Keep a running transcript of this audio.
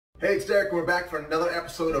Hey, it's Derek. We're back for another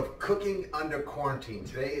episode of Cooking Under Quarantine.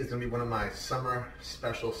 Today is going to be one of my summer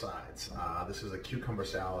special sides. This is a cucumber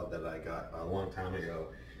salad that I got a long time ago,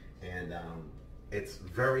 and it's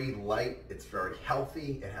very light, it's very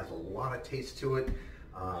healthy, it has a lot of taste to it.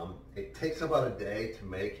 It takes about a day to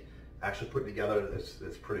make. Actually put together,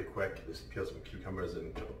 it's pretty quick. Just peel some cucumbers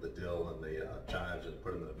and chop up the dill and the chives and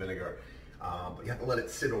put in the vinegar. But you have to let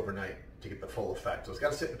it sit overnight to get the full effect. So it's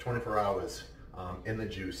got to sit for 24 hours. In the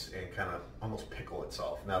juice and kind of almost pickle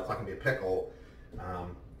itself. Now it's not going to be a pickle,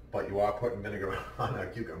 but you are putting vinegar on a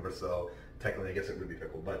cucumber, so technically I guess it would be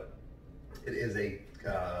pickled. But it is a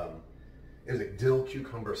dill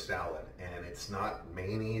cucumber salad, and it's not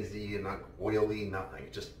mayonnaise-y and not oily, nothing.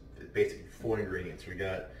 It's just basically 4 ingredients. We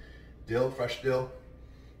got dill, fresh dill,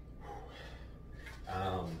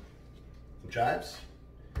 some chives,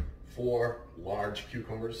 4 large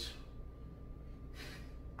cucumbers,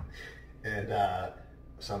 and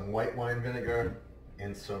some white wine vinegar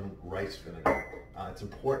and some rice vinegar. It's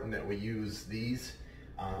important that we use these.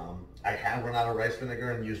 I have run out of rice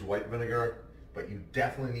vinegar and used white vinegar, but you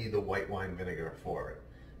definitely need the white wine vinegar for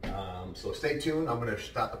it. So stay tuned. I'm going to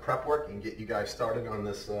start the prep work and get you guys started on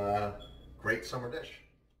this great summer dish.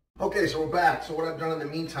 Okay, so we're back. So what I've done in the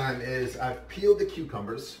meantime is I've peeled the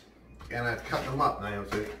cucumbers and I've cut them up. And I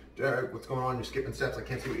was like, Derek, what's going on? You're skipping steps. I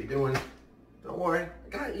can't see what you're doing. Don't worry, I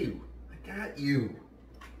got you. Got you.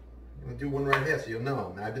 I'm gonna do one right here so you'll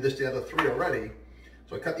know. Now I did this the other 3 already.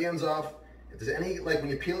 So I cut the ends off. If there's any, like when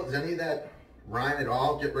you peel it, if there's any of that rind at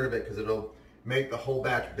all, get rid of it because it'll make the whole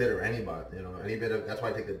batch bitter. Any bit of, that's why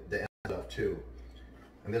I take the ends off too.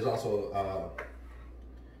 And there's also,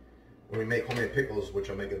 when we make homemade pickles, which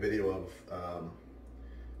I'll make a video of,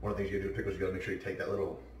 one of the things you do with pickles, you gotta make sure you take that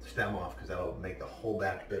little stem off because that'll make the whole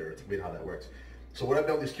batch bitter. It's weird how that works. So what I've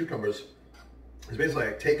done with these cucumbers is basically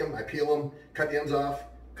I take them, I peel them, cut the ends off,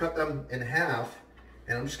 cut them in half,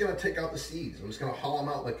 and I'm just going to take out the seeds. I'm just going to haul them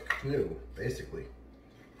out like a canoe, basically.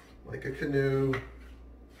 Like a canoe.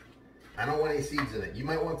 I don't want any seeds in it. You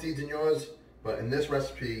might want seeds in yours, but in this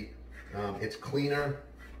recipe, it's cleaner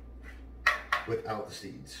without the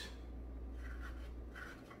seeds.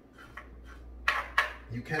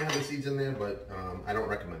 You can have the seeds in there, but I don't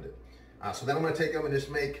recommend it. So then I'm going to take them and just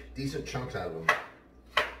make decent chunks out of them.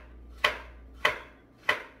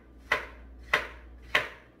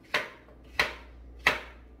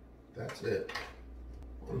 That's it.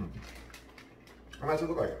 How does it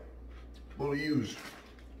look like? A little used.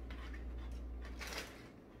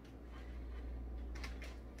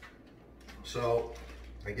 So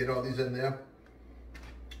I get all these in there.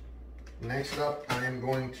 Next up, I am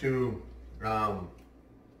going to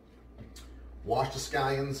wash the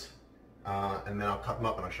scallions, and then I'll cut them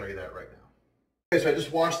up and I'll show you that right now. Okay, so I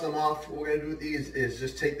just washed them off. What we're going to do with these is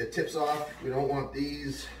just take the tips off. We don't want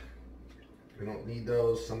these. We don't need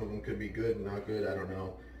those. Some of them could be good, not good, I don't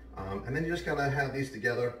know. And then you're just gonna have these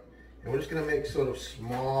together, and we're just gonna make sort of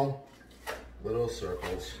small little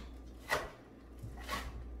circles.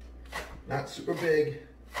 Not super big,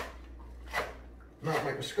 not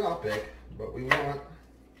microscopic, but we want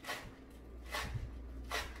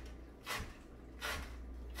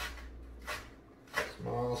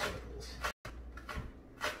small circles.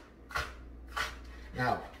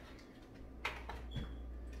 Now,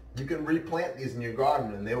 you can replant these in your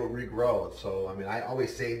garden and they will regrow. So, I mean, I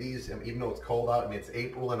always say these, even though it's cold out. I mean, it's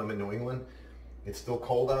April and I'm in New England. It's still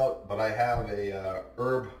cold out, but I have a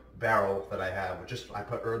herb barrel that I have, which I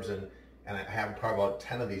put herbs in, and I have probably about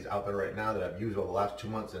 10 of these out there right now that I've used over the last 2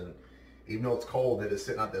 months. And even though it's cold, it is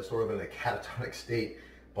sitting out there sort of in a catatonic state.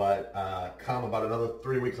 But come about another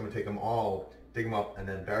 3 weeks, I'm gonna take them all, dig them up, and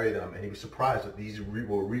then bury them. And you'll be surprised that these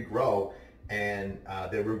will regrow. And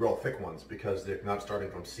they'll regrow thick ones because they're not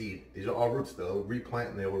starting from seed. These are all roots. They'll replant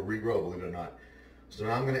and they will regrow, believe it or not. So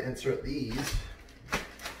now I'm going to insert these.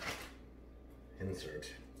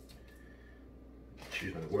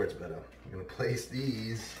 Choose my words better. I'm going to place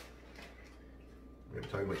these. We're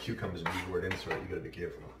talking about cucumbers and use the word insert. You got to be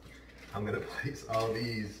careful. I'm going to place all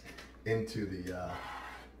these into the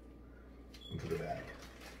bag.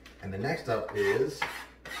 And the next up is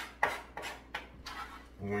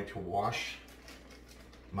I'm going to wash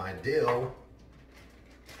my dill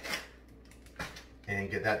and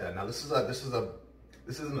get that done. Now this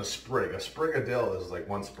isn't a sprig. A sprig of dill is like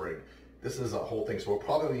 1 sprig. This is a whole thing. So we're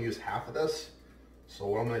probably going to use half of this. So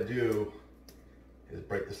what I'm going to do is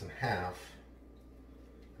break this in half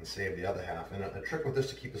and save the other half. And a trick with this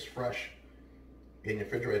to keep this fresh in your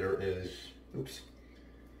refrigerator is,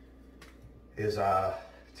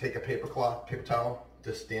 take a paper towel,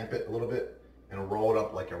 just damp it a little bit, and roll it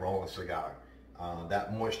up like you're rolling a cigar.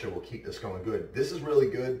 That moisture will keep this going good. This is really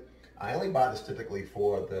good I only buy this typically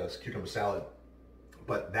for the cucumber salad,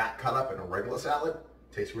 but that cut up in a regular salad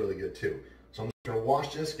tastes really good too. So I'm just gonna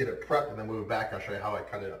wash this, get it prepped, and then move it back. I'll show you how I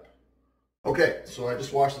cut it up. Okay, so I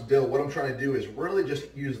just washed the dill. What I'm trying to do is really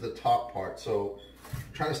just use the top part. So I'm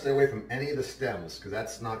trying to stay away from any of the stems because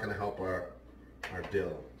that's not gonna help our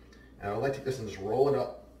dill. And I would like to take this and just roll it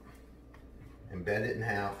up and bend it in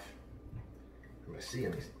half. If I see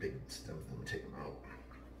any big stems, I'm gonna take them out.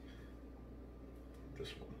 This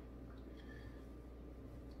one.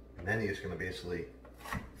 And then you're just gonna basically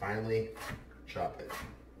finely chop it.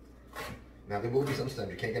 Now there will be some stems,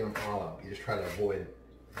 you can't get them all out. You just try to avoid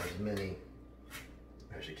as many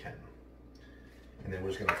as you can. And then we're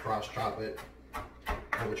just gonna cross chop it.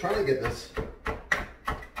 And we're trying to get this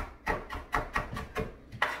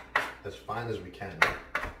as fine as we can.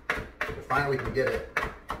 The finer we can get it,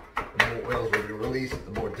 the more oils will be released,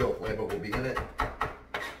 the more dill flavor will be in it.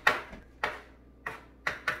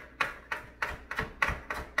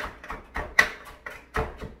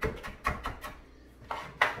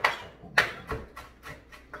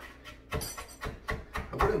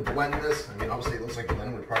 I wouldn't blend this. I mean, obviously it looks like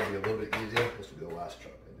blending would probably be a little bit easier. This would be the last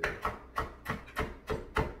chop I do.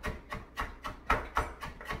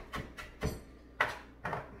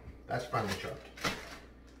 That's finely chopped.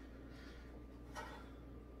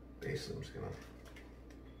 Basically, I'm just gonna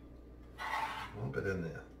lump it in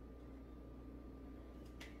there.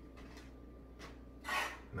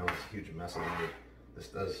 No, it's a huge mess around it. This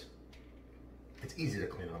does, it's easy to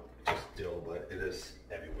clean up, it's just dill, but it is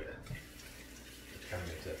everywhere. It kind of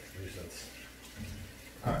makes it a nuisance.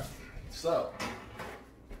 Alright, so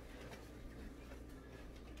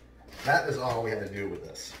that is all we had to do with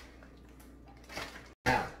this.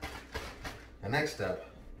 Now, the next step,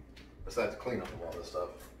 besides clean up of all this stuff,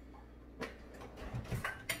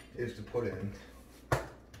 is to put in a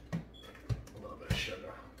little bit of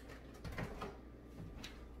sugar.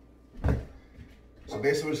 So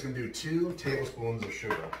basically we're just going to do 2 tablespoons of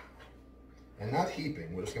sugar. And not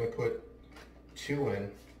heaping, we're just going to put 2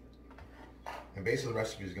 in. And basically the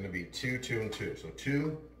recipe is going to be 2, 2, and 2. So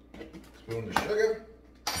 2 spoons of sugar.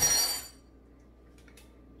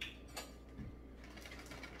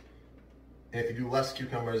 And if you do less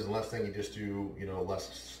cucumbers and less thing, you just do, you know,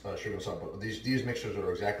 less sugar and salt. But these mixtures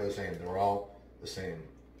are exactly the same. They're all the same.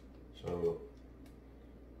 So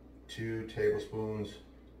 2 tablespoons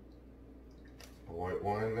of white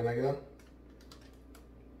wine vinegar.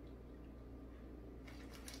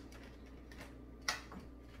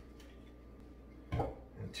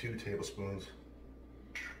 And 2 tablespoons.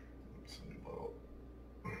 That's a new bottle.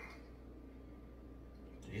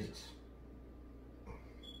 Jesus.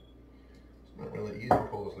 Not really easy to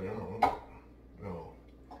pull this thing out. No.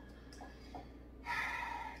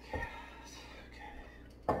 Okay.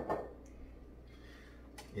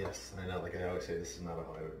 Yes, I know, like I always say, this is not a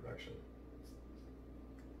highway direction.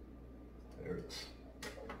 There it is.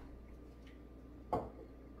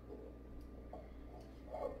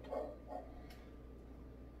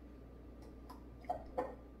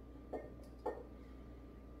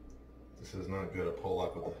 This is not good to pull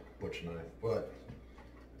up with a butcher knife, but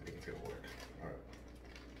I think it's gonna work. All right.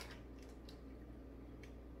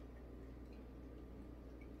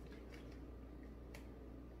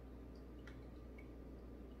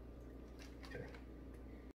 Okay.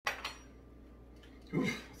 Oof,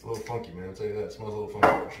 it's a little funky, man. I'll tell you that. It smells a little funky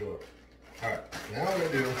for sure. All right. Now what I'm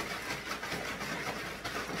gonna do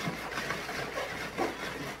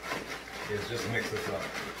is just mix this up.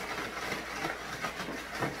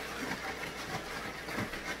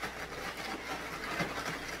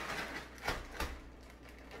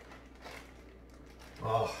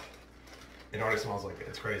 Oh, it already smells like it.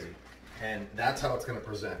 It's crazy. And that's how it's going to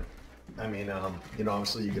present. I mean, you know,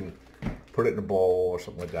 obviously you can put it in a bowl or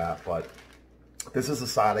something like that, but this is the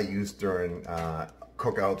side I use during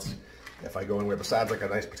cookouts. If I go anywhere, besides like a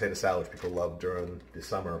nice potato salad, which people love during the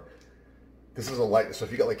summer, this is a light. So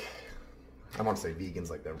if you got like, I don't want to say vegans,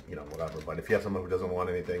 like they're, you know, whatever, but if you have someone who doesn't want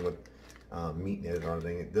anything with meat in it or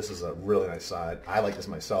anything, this is a really nice side. I like this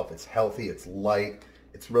myself. It's healthy, it's light,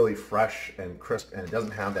 it's really fresh and crisp, and it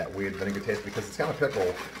doesn't have that weird vinegar taste because it's kind of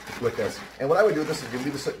pickle with this. And what I would do with this is you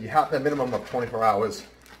leave this, you have a minimum of 24 hours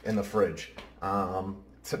in the fridge.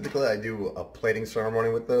 Typically I do a plating ceremony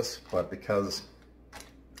with this, but because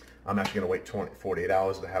I'm actually going to wait 48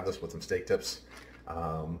 hours to have this with some steak tips,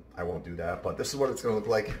 I won't do that. But this is what it's going to look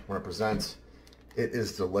like when it presents. It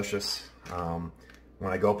is delicious.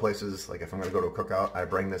 When I go places, like if I'm going to go to a cookout, I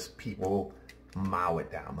bring this, people mow it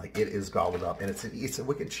down. Like it is gobbled up, and it's a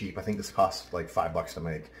wicked cheap. I think this costs like $5 to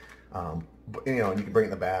make. But, you know, you can bring it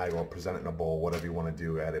in the bag or present it in a bowl, whatever you want to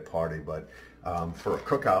do at a party. But for a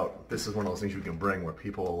cookout, this is one of those things you can bring where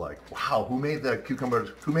people are like, wow, who made the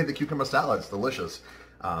cucumber salad? It's delicious.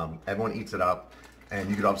 Everyone eats it up, and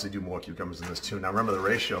you could obviously do more cucumbers in this too. Now remember, the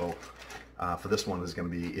ratio for this one is going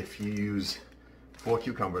to be, if you use 4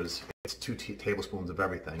 cucumbers, it's 2 tablespoons of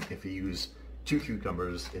everything. If you use 2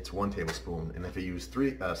 cucumbers, it's 1 tablespoon, and if you use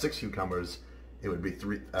 6 cucumbers, it would be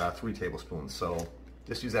 3 tablespoons. So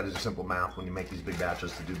just use that as a simple math when you make these big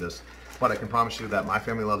batches to do this. But I can promise you that my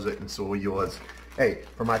family loves it, and so will yours. Hey,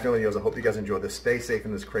 for my family and yours, I hope you guys enjoy this. Stay safe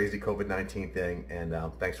in this crazy COVID-19 thing, and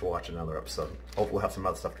thanks for watching another episode. Hopefully we'll have some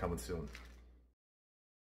other stuff coming soon.